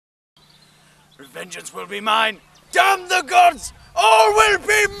Vengeance will be mine. Damn the gods! All will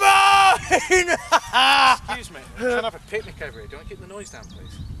be mine! Excuse me, I'm trying to have a picnic over here. Do you want to keep the noise down,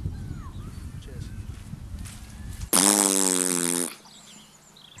 please? Cheers.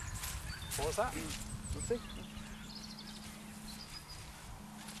 What was that? Nothing?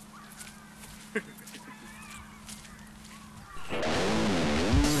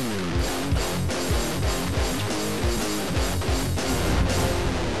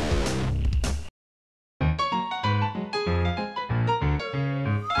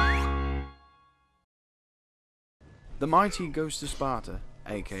 The mighty Ghost of Sparta,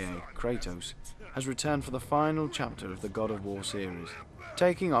 aka Kratos, has returned for the final chapter of the God of War series.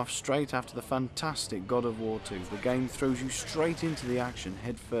 Taking off straight after the fantastic God of War 2, the game throws you straight into the action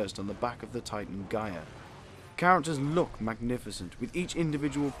head first on the back of the Titan Gaia. Characters look magnificent, with each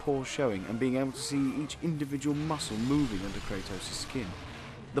individual pore showing and being able to see each individual muscle moving under Kratos' skin.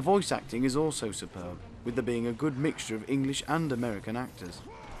 The voice acting is also superb, with there being a good mixture of English and American actors.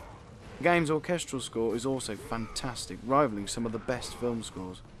 The game's orchestral score is also fantastic, rivaling some of the best film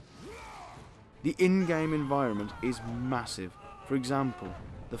scores. The in-game environment is massive. For example,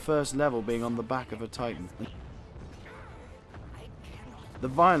 the first level being on the back of a Titan. The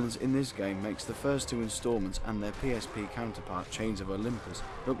violence in this game makes the first two installments and their PSP counterpart, Chains of Olympus,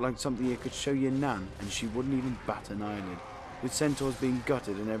 look like something you could show your nan and she wouldn't even bat an eyelid, with centaurs being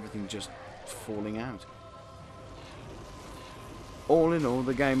gutted and everything just falling out. All in all,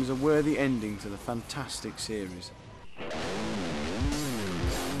 the game is a worthy ending to the fantastic series.